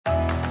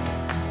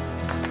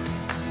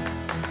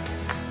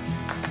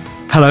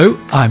Hello,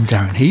 I'm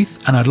Darren Heath,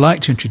 and I'd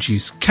like to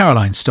introduce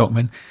Caroline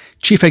Stockman,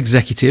 Chief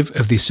Executive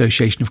of the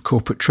Association of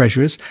Corporate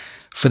Treasurers,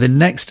 for the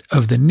next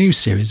of the new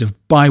series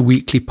of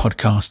bi-weekly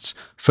podcasts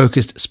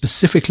focused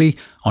specifically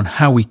on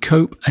how we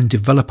cope and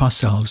develop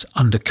ourselves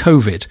under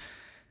COVID.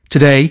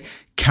 Today,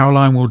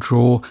 Caroline will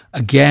draw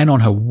again on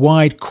her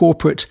wide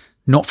corporate,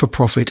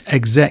 not-for-profit,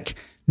 exec,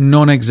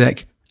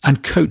 non-exec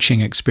and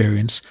coaching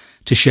experience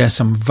to share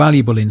some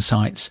valuable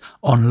insights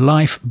on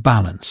life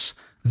balance,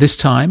 this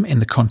time in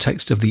the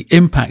context of the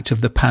impact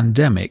of the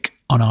pandemic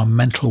on our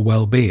mental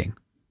well-being.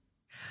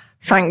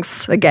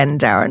 Thanks again,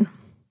 Darren.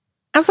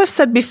 As I've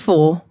said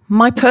before,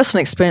 my personal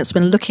experience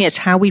when looking at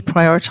how we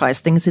prioritise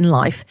things in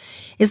life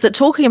is that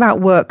talking about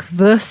work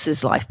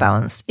versus life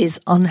balance is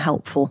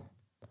unhelpful.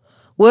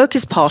 Work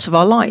is part of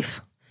our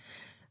life.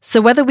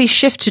 So whether we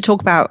shift to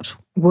talk about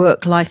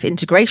work-life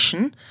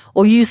integration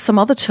or use some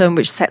other term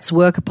which sets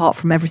work apart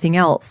from everything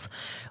else,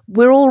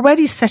 we're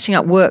already setting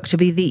up work to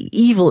be the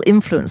evil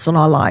influence on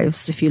our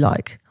lives, if you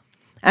like.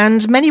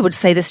 And many would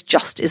say this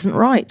just isn't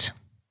right.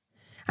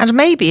 And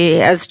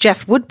maybe, as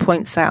Jeff Wood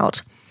points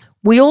out,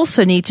 we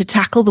also need to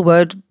tackle the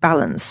word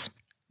balance,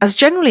 as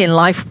generally in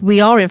life we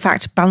are in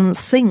fact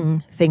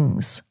balancing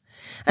things.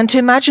 And to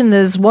imagine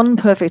there's one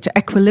perfect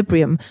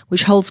equilibrium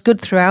which holds good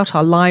throughout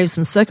our lives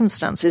and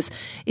circumstances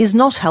is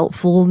not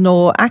helpful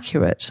nor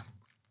accurate.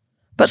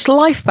 But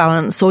life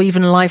balance, or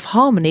even life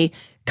harmony,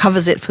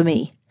 covers it for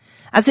me,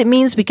 as it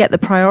means we get the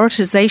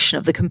prioritization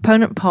of the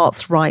component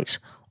parts right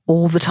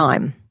all the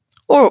time.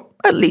 Or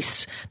at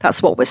least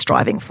that's what we're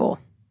striving for.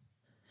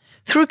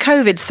 Through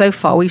COVID so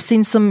far, we've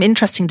seen some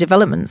interesting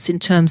developments in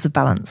terms of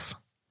balance.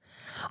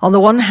 On the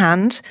one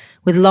hand,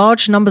 with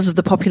large numbers of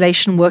the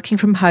population working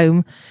from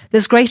home,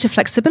 there's greater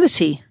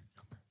flexibility.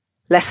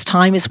 Less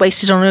time is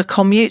wasted on a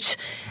commute,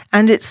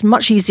 and it's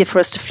much easier for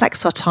us to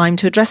flex our time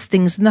to address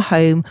things in the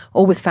home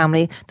or with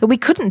family that we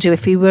couldn't do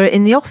if we were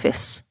in the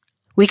office.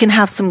 We can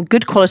have some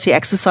good quality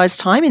exercise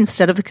time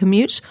instead of the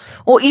commute,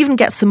 or even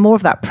get some more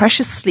of that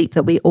precious sleep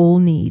that we all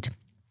need.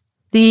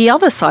 The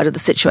other side of the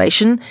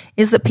situation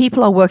is that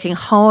people are working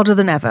harder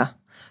than ever,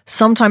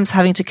 sometimes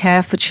having to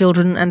care for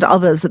children and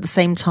others at the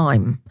same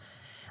time.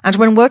 And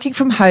when working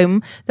from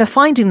home, they're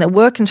finding that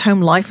work and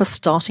home life are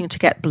starting to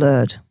get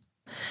blurred.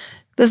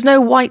 There's no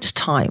white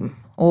time,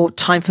 or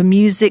time for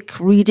music,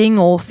 reading,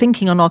 or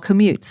thinking on our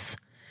commutes.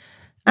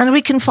 And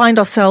we can find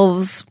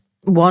ourselves,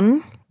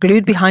 one,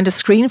 glued behind a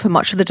screen for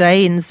much of the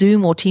day in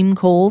Zoom or team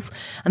calls,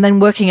 and then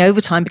working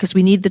overtime because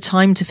we need the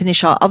time to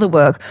finish our other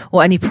work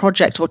or any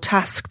project or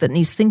task that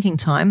needs thinking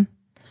time.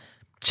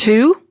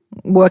 Two,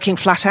 working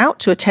flat out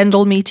to attend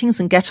all meetings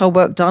and get our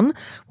work done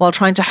while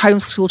trying to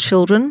homeschool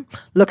children,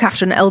 look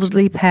after an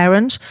elderly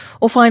parent,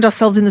 or find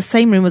ourselves in the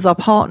same room as our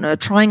partner,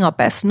 trying our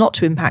best not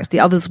to impact the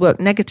other's work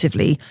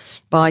negatively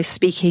by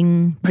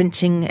speaking,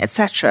 printing,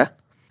 etc.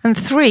 And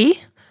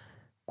three,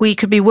 we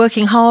could be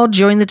working hard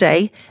during the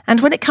day, and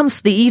when it comes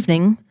to the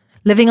evening,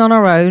 living on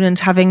our own and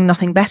having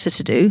nothing better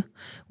to do,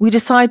 we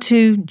decide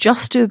to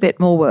just do a bit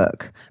more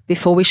work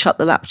before we shut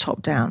the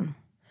laptop down.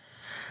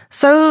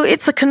 So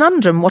it's a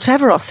conundrum,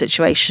 whatever our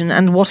situation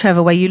and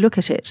whatever way you look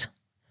at it.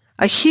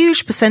 A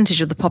huge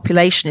percentage of the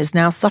population is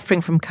now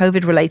suffering from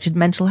COVID-related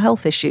mental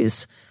health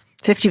issues,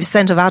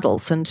 50% of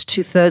adults and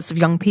 2/3 of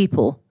young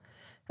people.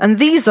 And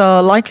these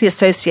are likely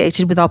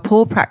associated with our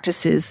poor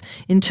practices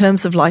in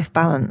terms of life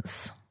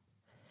balance.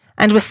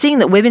 And we're seeing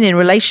that women in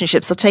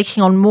relationships are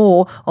taking on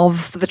more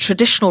of the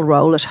traditional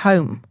role at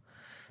home,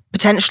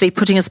 potentially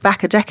putting us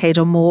back a decade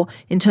or more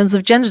in terms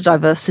of gender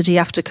diversity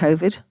after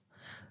COVID.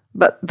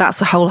 But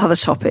that's a whole other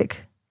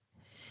topic.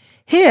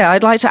 Here,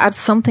 I'd like to add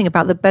something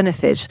about the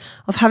benefit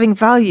of having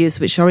values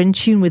which are in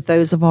tune with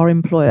those of our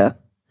employer.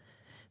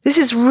 This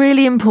is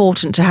really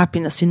important to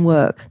happiness in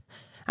work,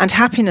 and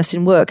happiness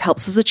in work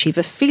helps us achieve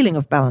a feeling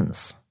of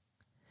balance.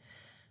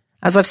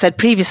 As I've said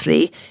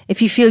previously,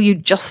 if you feel you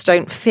just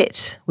don't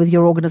fit with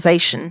your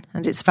organisation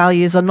and its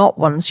values are not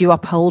ones you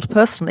uphold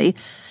personally,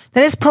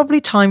 then it's probably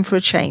time for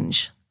a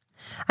change.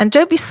 And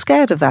don't be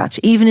scared of that,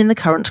 even in the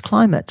current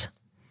climate.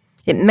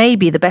 It may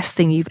be the best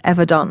thing you've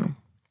ever done.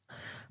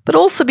 But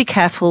also be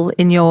careful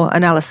in your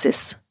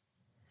analysis.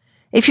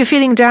 If you're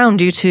feeling down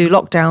due to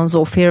lockdowns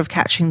or fear of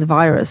catching the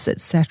virus,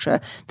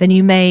 etc., then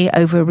you may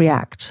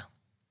overreact.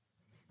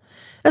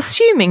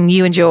 Assuming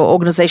you and your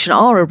organisation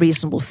are a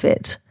reasonable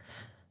fit,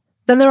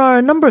 then there are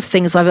a number of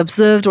things I've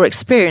observed or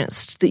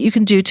experienced that you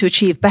can do to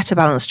achieve better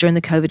balance during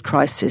the COVID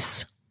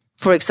crisis.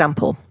 For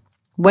example,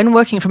 when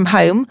working from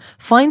home,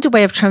 find a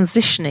way of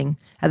transitioning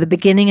at the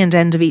beginning and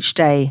end of each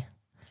day.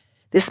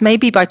 This may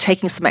be by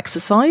taking some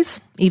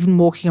exercise, even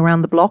walking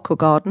around the block or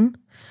garden,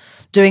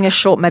 doing a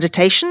short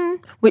meditation,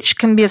 which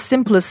can be as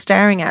simple as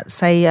staring at,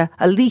 say,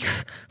 a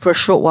leaf for a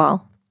short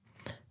while,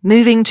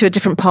 moving to a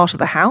different part of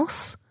the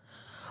house,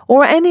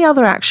 or any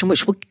other action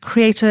which will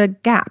create a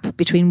gap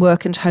between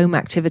work and home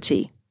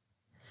activity.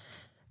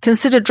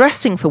 Consider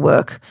dressing for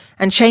work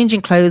and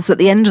changing clothes at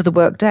the end of the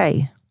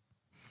workday.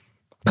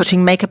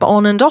 Putting makeup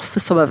on and off for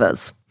some of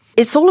us.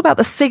 It's all about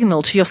the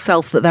signal to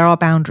yourself that there are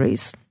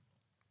boundaries.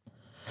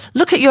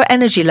 Look at your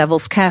energy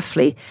levels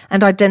carefully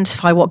and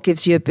identify what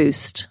gives you a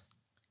boost.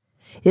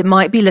 It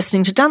might be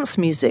listening to dance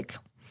music,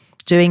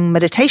 doing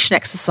meditation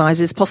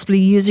exercises, possibly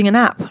using an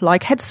app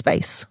like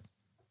Headspace,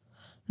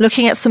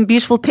 looking at some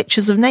beautiful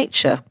pictures of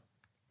nature,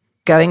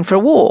 going for a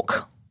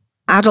walk,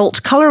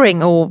 adult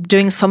colouring, or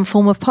doing some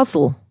form of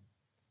puzzle.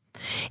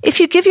 If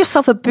you give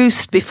yourself a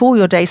boost before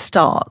your day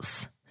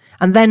starts,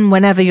 and then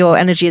whenever your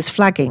energy is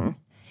flagging,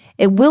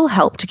 it will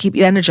help to keep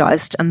you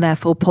energised and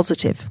therefore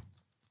positive.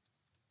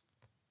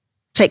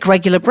 Take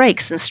regular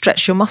breaks and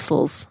stretch your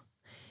muscles.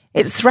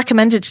 It's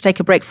recommended to take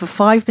a break for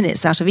 5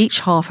 minutes out of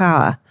each half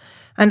hour,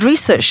 and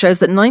research shows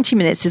that 90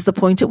 minutes is the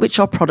point at which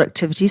our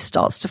productivity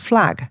starts to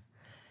flag.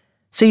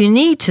 So you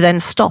need to then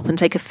stop and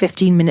take a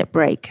 15-minute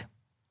break.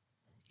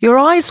 Your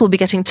eyes will be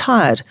getting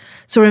tired,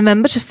 so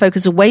remember to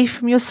focus away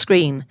from your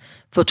screen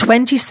for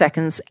 20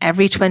 seconds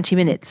every 20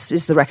 minutes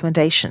is the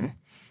recommendation,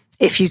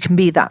 if you can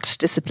be that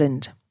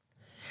disciplined.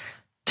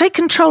 Take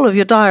control of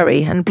your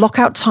diary and block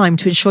out time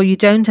to ensure you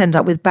don't end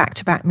up with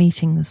back-to-back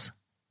meetings.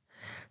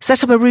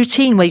 Set up a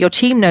routine where your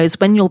team knows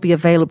when you'll be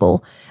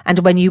available and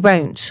when you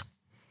won't.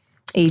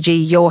 E.g.,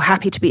 you're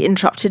happy to be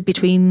interrupted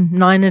between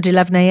 9 and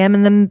 11 a.m.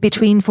 and then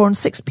between 4 and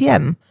 6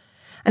 p.m.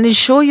 And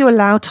ensure you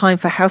allow time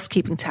for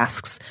housekeeping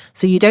tasks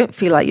so you don't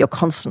feel like you're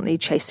constantly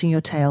chasing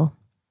your tail.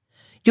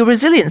 Your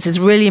resilience is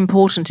really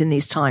important in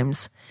these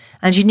times,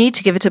 and you need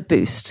to give it a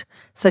boost.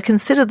 So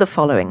consider the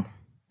following.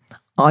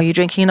 Are you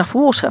drinking enough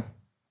water?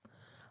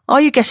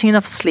 Are you getting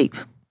enough sleep?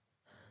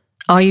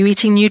 Are you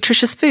eating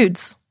nutritious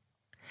foods?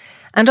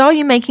 And are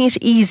you making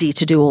it easy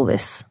to do all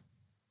this?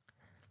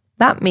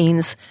 That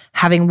means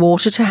having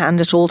water to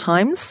hand at all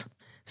times,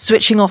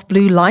 switching off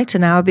blue light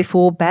an hour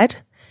before bed,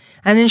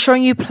 and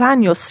ensuring you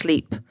plan your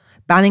sleep,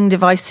 banning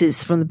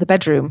devices from the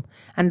bedroom,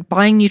 and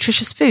buying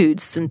nutritious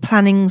foods and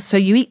planning so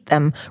you eat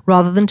them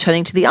rather than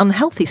turning to the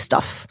unhealthy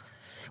stuff,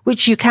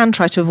 which you can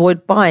try to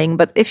avoid buying,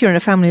 but if you're in a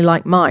family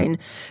like mine,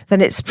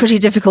 then it's pretty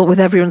difficult with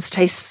everyone's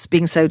tastes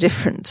being so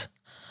different.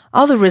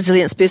 Other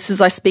resilience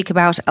boosters I speak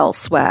about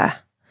elsewhere,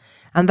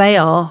 and they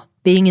are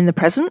being in the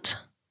present,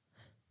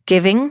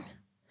 giving,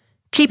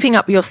 keeping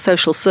up your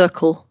social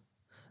circle,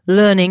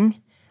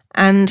 learning,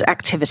 and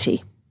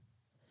activity.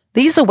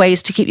 These are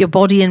ways to keep your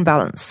body in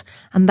balance,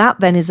 and that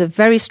then is a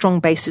very strong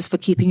basis for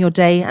keeping your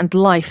day and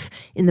life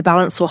in the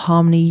balance or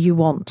harmony you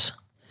want.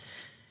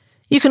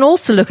 You can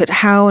also look at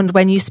how and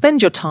when you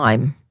spend your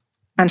time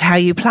and how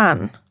you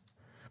plan,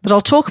 but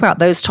I'll talk about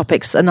those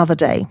topics another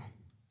day.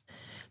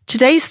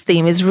 Today's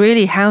theme is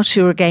really how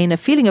to regain a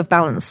feeling of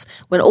balance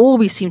when all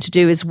we seem to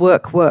do is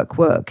work, work,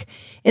 work,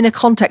 in a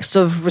context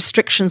of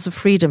restrictions of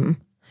freedom.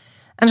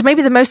 And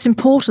maybe the most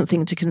important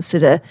thing to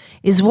consider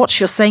is what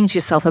you're saying to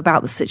yourself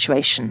about the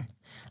situation,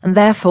 and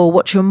therefore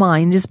what your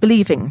mind is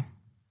believing.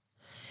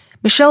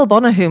 Michelle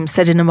Bonnerhum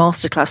said in a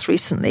masterclass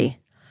recently,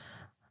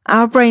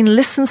 "Our brain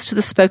listens to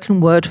the spoken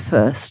word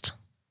first."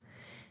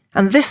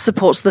 And this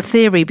supports the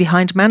theory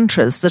behind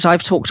mantras that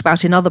I've talked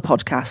about in other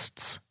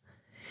podcasts.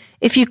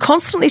 If you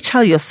constantly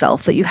tell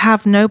yourself that you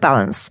have no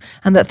balance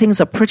and that things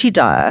are pretty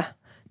dire,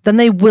 then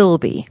they will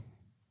be.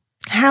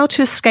 How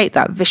to escape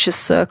that vicious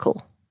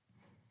circle?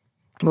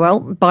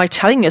 Well, by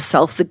telling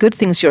yourself the good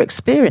things you're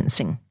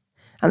experiencing,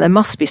 and there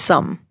must be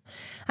some,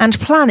 and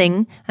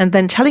planning and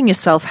then telling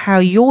yourself how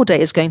your day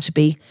is going to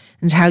be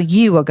and how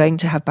you are going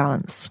to have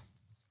balance.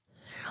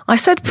 I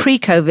said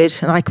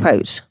pre-COVID, and I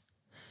quote,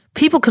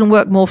 "People can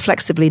work more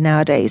flexibly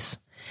nowadays.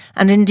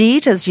 And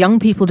indeed, as young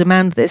people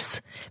demand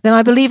this, then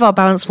I believe our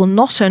balance will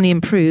not only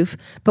improve,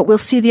 but we'll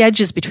see the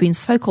edges between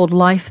so-called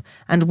life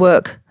and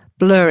work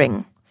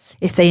blurring,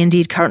 if they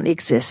indeed currently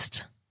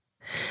exist.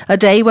 A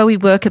day where we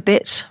work a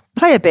bit,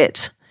 play a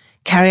bit,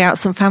 carry out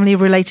some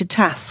family-related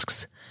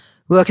tasks,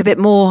 work a bit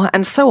more,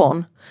 and so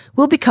on,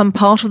 will become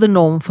part of the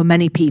norm for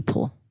many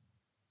people.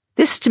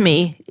 This, to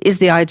me, is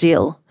the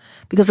ideal,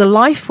 because a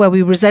life where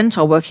we resent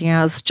our working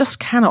hours just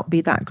cannot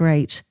be that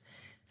great.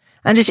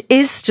 And it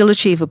is still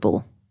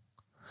achievable.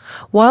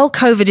 While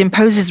COVID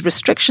imposes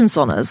restrictions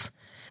on us,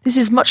 this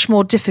is much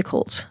more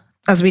difficult,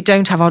 as we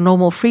don't have our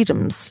normal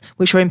freedoms,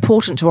 which are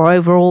important to our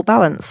overall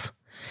balance.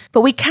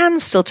 But we can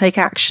still take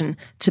action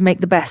to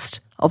make the best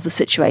of the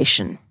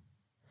situation.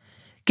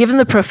 Given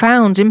the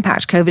profound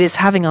impact COVID is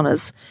having on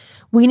us,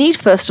 we need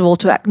first of all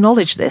to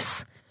acknowledge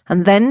this,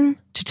 and then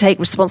to take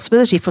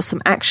responsibility for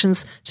some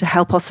actions to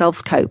help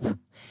ourselves cope,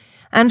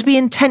 and be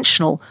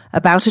intentional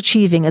about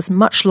achieving as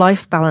much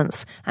life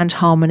balance and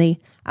harmony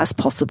as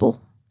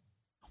possible.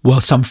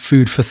 Well, some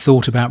food for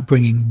thought about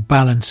bringing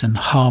balance and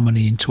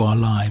harmony into our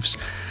lives.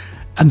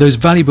 And those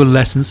valuable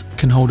lessons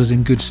can hold us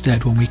in good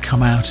stead when we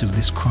come out of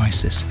this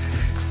crisis.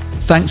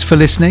 Thanks for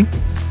listening,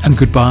 and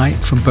goodbye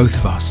from both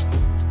of us.